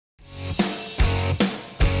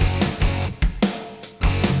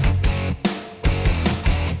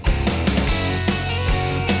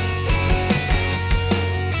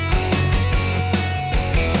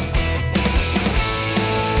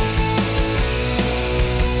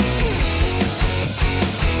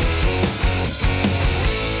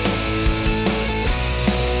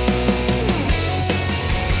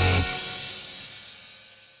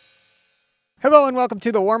Hello and welcome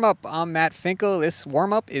to the warm-up. I'm Matt Finkel. This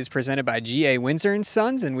warm-up is presented by G.A. Windsor &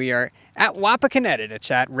 Sons, and we are at Wapakoneta to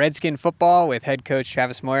chat Redskin football with head coach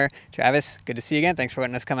Travis Moyer. Travis, good to see you again. Thanks for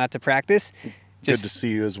letting us come out to practice. Good to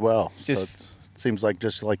see you as well. So it seems like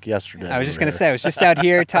just like yesterday. I was just going to say, I was just out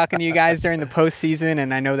here talking to you guys during the postseason,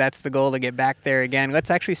 and I know that's the goal to get back there again. Let's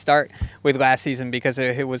actually start with last season because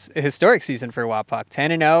it was a historic season for Wapak.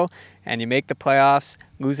 10-0, and you make the playoffs,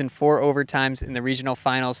 losing 4 overtimes in the regional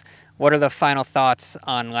finals. What are the final thoughts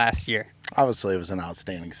on last year? Obviously, it was an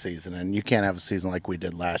outstanding season, and you can't have a season like we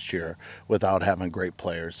did last year without having great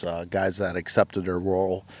players, guys that accepted their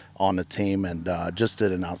role on the team and just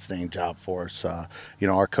did an outstanding job for us.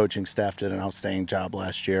 Our coaching staff did an outstanding job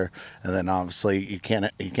last year, and then obviously you can't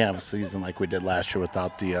have a season like we did last year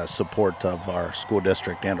without the support of our school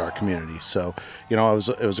district and our community. So, it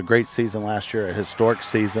was a great season last year, a historic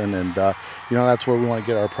season, and that's where we want to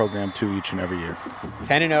get our program to each and every year.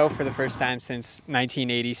 10-0 for the first time since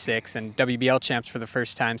 1986, and WBL champs for the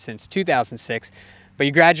first time since 2006. But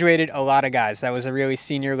you graduated a lot of guys. That was a really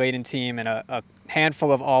senior-laden team and a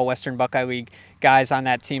handful of all Western Buckeye League guys on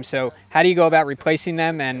that team. So how do you go about replacing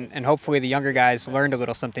them, and hopefully the younger guys learned a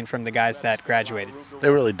little something from the guys that graduated? They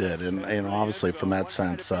really did, and obviously from that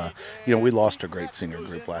sense, we lost a great senior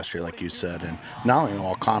group last year, like you said, and not only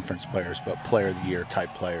all conference players, but player of the year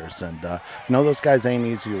type players, and those guys ain't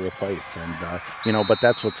easy to replace, and but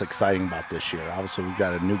that's what's exciting about this year. Obviously, we've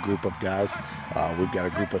got a new group of guys, we've got a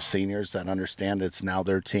group of seniors that understand it's now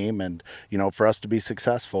their team, and for us to be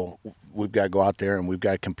successful, we've got to go out there and we've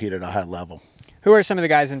got to compete at a high level. Who are some of the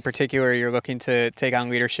guys in particular you're looking to take on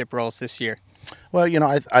leadership roles this year? Well,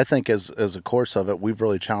 I think as a course of it, we've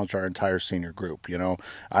really challenged our entire senior group.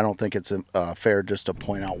 I don't think it's fair just to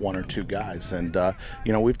point out one or two guys. And,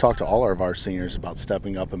 we've talked to all of our seniors about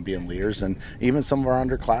stepping up and being leaders, and even some of our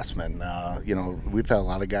underclassmen. We've had a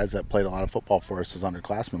lot of guys that played a lot of football for us as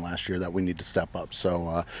underclassmen last year that we need to step up.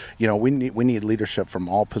 So, we need leadership from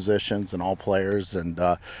all positions and all players, and,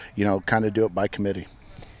 kind of do it by committee.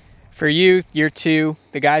 For you, year 2,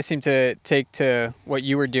 the guys seem to take to what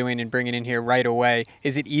you were doing and bring it in here right away.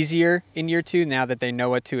 Is it easier in year 2 now that they know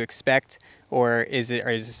what to expect, or is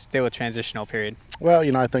it still a transitional period?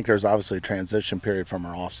 Well, I think there's obviously a transition period from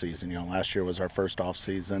our off season. Last year was our first off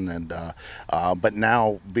season, and but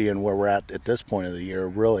now being where we're at this point of the year,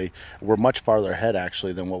 really we're much farther ahead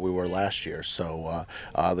actually than what we were last year. So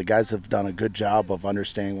the guys have done a good job of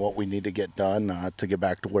understanding what we need to get done to get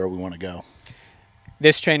back to where we want to go.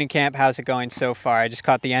 This training camp, how's it going so far? I just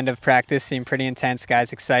caught the end of practice, seemed pretty intense.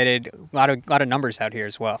 Guys excited. A lot of numbers out here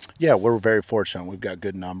as well. Yeah, we're very fortunate. We've got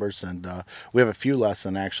good numbers, and we have a few less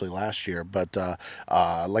than actually last year. But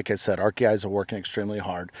like I said, our guys are working extremely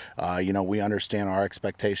hard. We understand our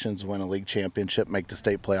expectations: win a league championship, make the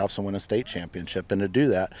state playoffs, and win a state championship. And to do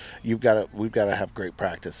that, we've got to have great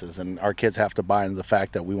practices, and our kids have to buy into the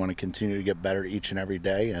fact that we want to continue to get better each and every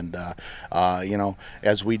day. And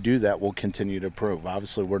as we do that, we'll continue to improve.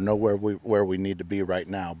 Obviously, we're nowhere where we need to be right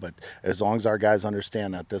now, but as long as our guys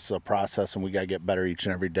understand that this is a process and we got to get better each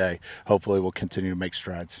and every day, hopefully we'll continue to make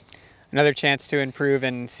strides. Another chance to improve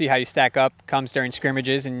and see how you stack up comes during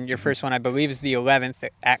scrimmages, and your first one, I believe, is the 11th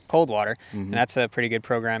at Coldwater, and that's a pretty good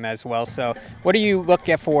program as well. So what do you look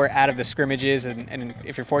for out of the scrimmages, and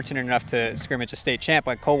if you're fortunate enough to scrimmage a state champ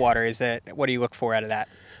like Coldwater, what do you look for out of that?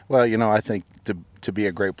 Well, I think to be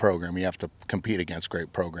a great program, you have to compete against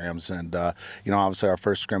great programs. And, obviously our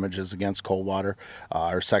first scrimmage is against Coldwater.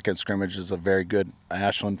 Our second scrimmage is a very good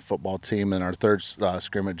Ashland football team. And our third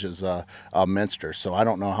scrimmage is Minster. So I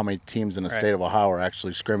don't know how many teams in the state of Ohio are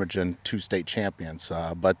actually scrimmaging 2 state champions.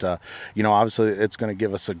 But obviously it's going to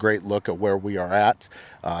give us a great look at where we are at,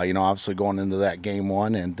 obviously going into that game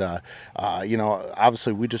 1. And,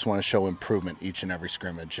 obviously we just want to show improvement each and every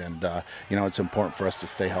scrimmage. And, it's important for us to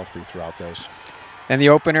stay healthy throughout those. And the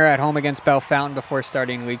opener at home against Bell Fountain before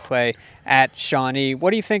starting league play at Shawnee.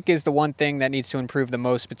 What do you think is the one thing that needs to improve the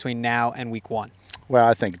most between now and week 1? Well,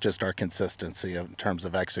 I think just our consistency in terms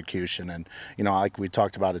of execution. And, like we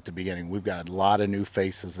talked about at the beginning, we've got a lot of new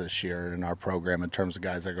faces this year in our program in terms of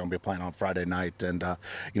guys that are going to be playing on Friday night. And,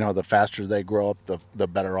 the faster they grow up, the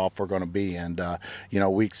better off we're going to be. And,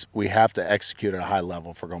 we have to execute at a high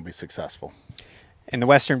level if we're going to be successful. And the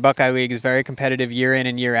Western Buckeye League is very competitive year in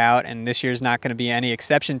and year out, and this year's not going to be any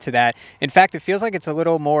exception to that. In fact, it feels like it's a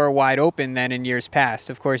little more wide open than in years past.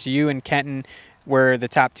 Of course, you and Kenton were the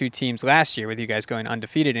top 2 teams last year, with you guys going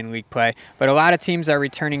undefeated in league play. But a lot of teams are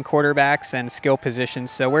returning quarterbacks and skill positions.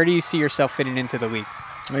 So where do you see yourself fitting into the league?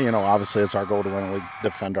 Obviously it's our goal to win a league,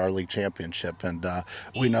 defend our league championship, and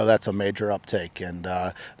we know that's a major uptake. And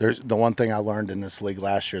there's the one thing I learned in this league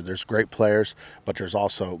last year: there's great players, but there's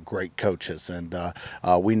also great coaches, and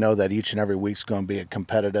we know that each and every week's going to be a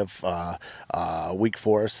competitive week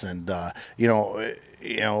for us. And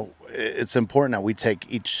it's important that we take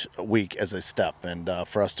each week as a step and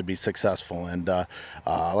for us to be successful. And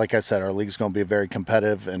like I said, our league's going to be very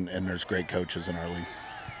competitive, and there's great coaches in our league.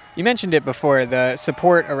 You mentioned it before. The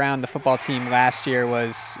support around the football team last year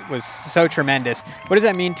was so tremendous. What does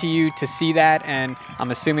that mean to you to see that? And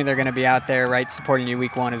I'm assuming they're going to be out there, right, supporting you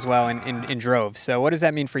week one as well in droves. So what does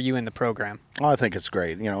that mean for you in the program? Oh, I think it's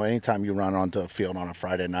great. Anytime you run onto a field on a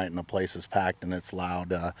Friday night and the place is packed and it's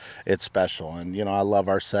loud, it's special. And I love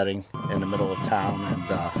our setting in the middle of town.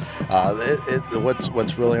 And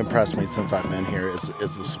what's really impressed me since I've been here is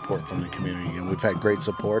the support from the community. And we've had great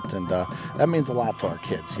support, and that means a lot to our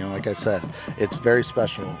kids. Like I said, it's very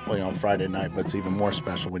special, Friday night, but it's even more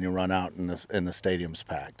special when you run out and the stadium's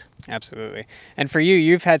packed. Absolutely. And for you,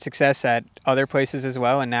 you've had success at other places as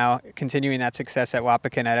well, and now continuing that success at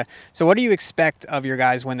Wapakoneta. So what do you expect of your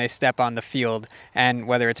guys when they step on the field, and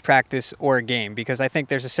whether it's practice or a game? Because I think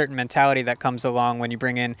there's a certain mentality that comes along when you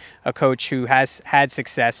bring in a coach who has had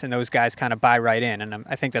success, and those guys kind of buy right in. And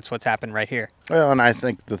I think that's what's happened right here. Well, and I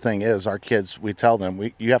think the thing is, our kids, we tell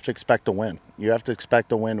them, you have to expect to win. You have to expect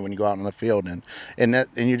to win when you go out on the field, and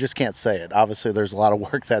you just can't say it. Obviously, there's a lot of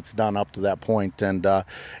work that's done up to that point, and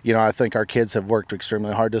I think our kids have worked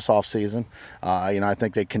extremely hard this off season. I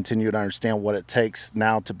think they continue to understand what it takes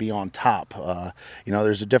now to be on top.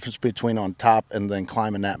 There's a difference between on top and then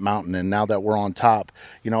climbing that mountain. And now that we're on top,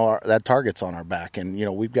 that target's on our back, and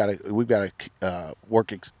we've got to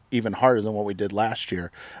work even harder than what we did last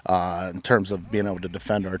year in terms of being able to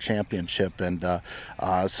defend our championship. And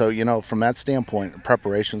so from that standpoint,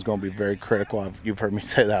 preparation is going to be very critical. You've heard me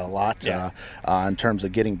say that a lot. Yeah. In terms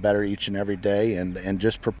of getting better each and every day, and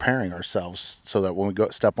just preparing ourselves so that when we go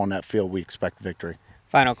step on that field, we expect victory.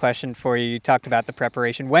 Final question for you. You talked about the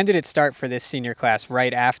preparation. When did it start for this senior class?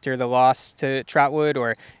 Right after the loss to Trotwood,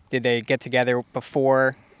 or did they get together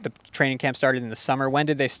before the training camp started in the summer? When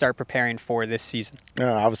did they start preparing for this season?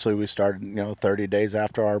 Obviously we started, 30 days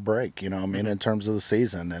after our break, in terms of the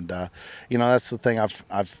season. And, that's the thing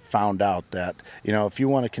I've found out, that, if you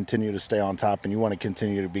want to continue to stay on top and you want to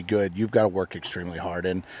continue to be good, you've got to work extremely hard.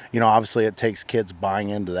 And, obviously it takes kids buying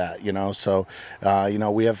into that, so,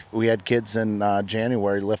 we had kids in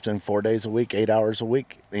January lifting 4 days a week, 8 hours a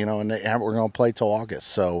week, and we're going to play till August.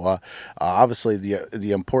 So obviously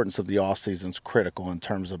the importance of the off season is critical in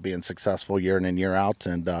terms of being successful year in and year out.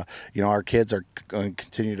 And our kids are going to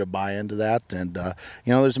continue to buy into that. And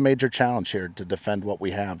there's a major challenge here to defend what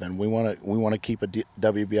we have, and we want to keep a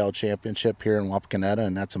WBL championship here in Wapakoneta,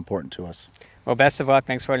 and that's important to us. Well, best of luck.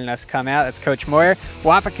 Thanks for letting us come out. That's Coach Moyer,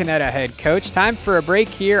 Wapakoneta head coach. Time for a break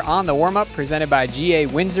here on the warm-up presented by GA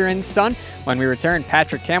Windsor & Son. When we return,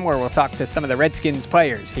 Patrick Camwar will talk to some of the Redskins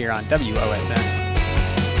players here on WOSN.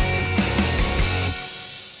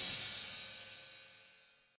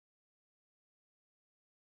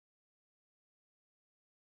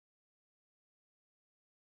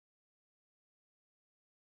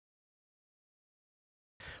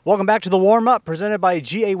 Welcome back to the warm-up presented by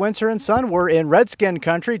GA Windsor & Son. We're in Redskin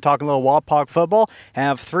country talking a little Wapak football. I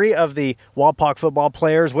have three of the Wapak football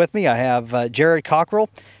players with me. I have Jared Cockrell,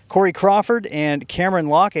 Corey Crawford, and Cameron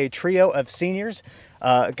Locke, a trio of seniors.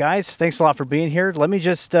 Guys, thanks a lot for being here. Let me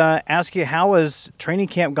just ask you, how has training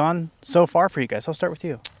camp gone so far for you guys? I'll start with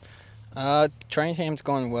you. Training camp's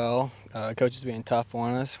going well. Coach is being tough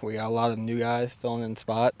on us. We got a lot of new guys filling in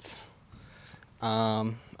spots.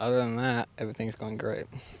 Other than that, everything's going great.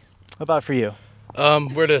 What about for you? I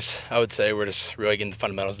would say we're just really getting the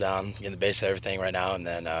fundamentals down, getting the base of everything right now, and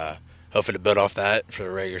then hopefully to build off that for the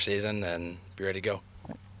regular season and be ready to go.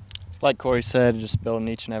 Like Corey said, just building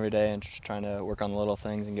each and every day and just trying to work on the little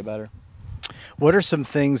things and get better. What are some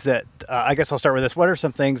things that, I guess I'll start with this, what are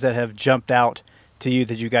some things that have jumped out to you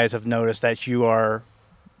that you guys have noticed that you are,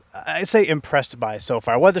 I say, impressed by so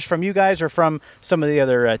far, whether it's from you guys or from some of the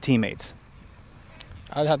other teammates?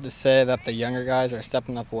 I'd have to say that the younger guys are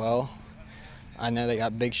stepping up well. I know they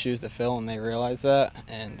got big shoes to fill, and they realize that,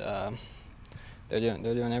 and they're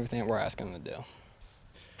doing everything that we're asking them to do.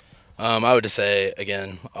 I would just say,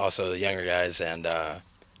 again, also the younger guys, and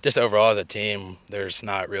just overall as a team, there's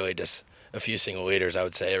not really just a few single leaders. I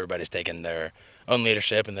would say everybody's taking their own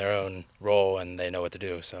leadership and their own role, and they know what to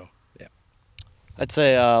do. So, yeah. I'd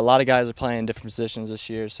say a lot of guys are playing different positions this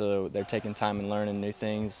year, so they're taking time and learning new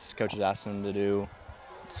things. Coach is asking them to do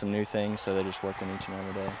some new things, so they're just working each and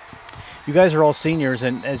every day. You guys are all seniors,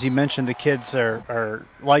 and as you mentioned, the kids are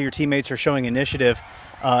a lot of your teammates are showing initiative.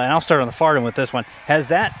 And I'll start on the far end with this one. Has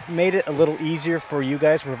that made it a little easier for you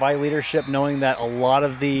guys to provide leadership, knowing that a lot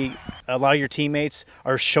of your teammates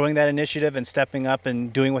are showing that initiative and stepping up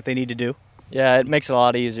and doing what they need to do? Yeah, it makes it a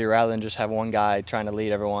lot easier rather than just have one guy trying to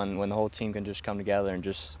lead everyone, when the whole team can just come together and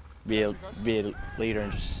just be a leader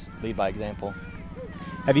and just lead by example.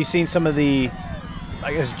 Have you seen some of the,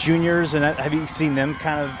 I guess, juniors, and have you seen them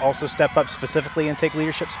kind of also step up specifically and take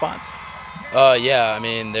leadership spots? Yeah, I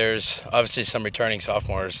mean, there's obviously some returning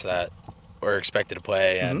sophomores that were expected to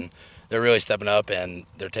play, and they're really stepping up, and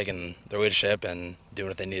they're taking their leadership and doing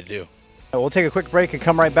what they need to do. We'll take a quick break and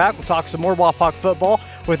come right back. We'll talk some more Wapak football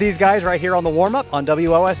with these guys right here on the warm-up on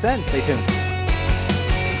WOSN. Stay tuned.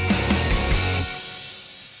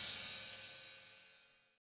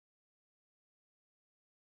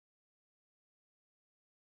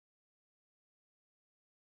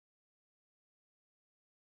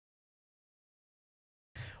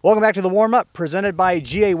 Welcome back to the warm-up presented by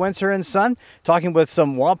G.A. Windsor & Son, talking with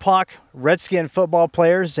some Wapak Redskin football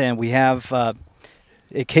players, and we have,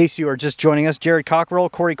 in case you are just joining us, Jared Cockrell,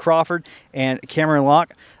 Corey Crawford, and Cameron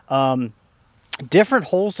Locke. Different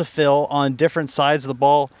holes to fill on different sides of the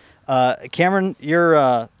ball. Cameron,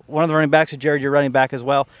 you're one of the running backs, and Jared, you're running back as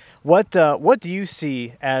well. What do you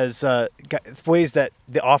see as ways that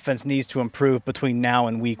the offense needs to improve between now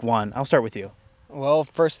and week one? I'll start with you. Well,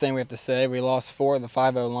 first thing we have to say, we lost 4 of the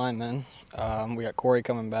 5 linemen. We got Corey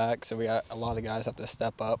coming back, so we got a lot of the guys have to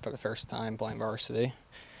step up for the first time playing varsity.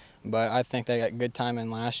 But I think they got good time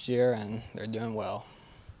in last year, and they're doing well.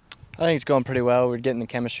 I think it's going pretty well. We're getting the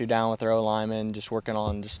chemistry down with our O-linemen, just working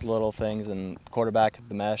on just little things, and quarterback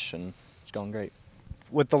the mesh, and it's going great.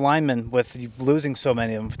 With the linemen, with you losing so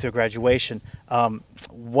many of them to graduation,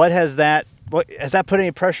 has that put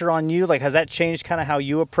any pressure on you? Like, has that changed kind of how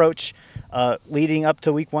you approach leading up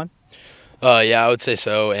to week one? Yeah, I would say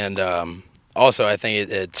so, and also I think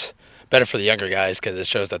it's better for the younger guys because it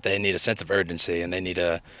shows that they need a sense of urgency and they need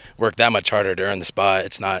to work that much harder to earn the spot.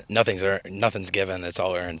 It's not nothing's given; it's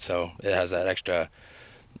all earned. So it has that extra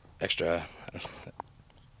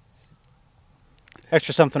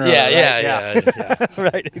something or yeah, other, right? yeah.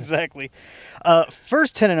 Right, exactly.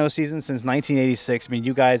 First 10-0 season since 1986. I mean,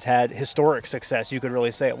 you guys had historic success, you could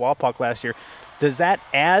really say, at Wapak last year. Does that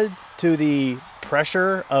add to the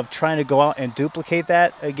pressure of trying to go out and duplicate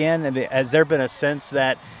that again? I mean, has there been a sense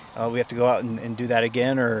that we have to go out and do that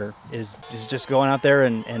again, or is just going out there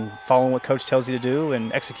and following what Coach tells you to do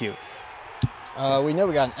and execute? We know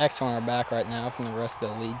we got an X on our back right now from the rest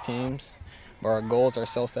of the league teams. But our goals are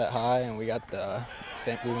still set high, and we got the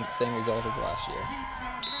same results as last year.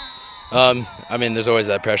 I mean, there's always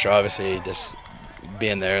that pressure, obviously, just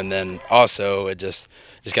being there, and then also it just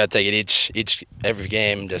got to take it every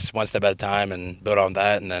game, just one step at a time, and build on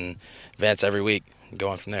that, and then advance every week, and go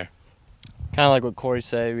on from there. Kind of like what Corey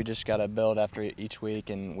said, we just got to build after each week,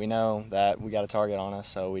 and we know that we got a target on us,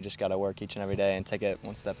 so we just got to work each and every day and take it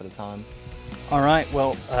one step at a time. All right.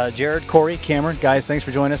 Well, Jared, Corey, Cameron, guys, thanks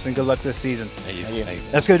for joining us, and good luck this season. Thank you. Thank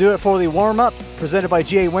you. That's going to do it for the warm-up presented by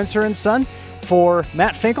G.A. Windsor & Son. For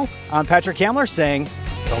Matt Finkel, I'm Patrick Hamler saying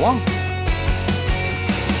so long.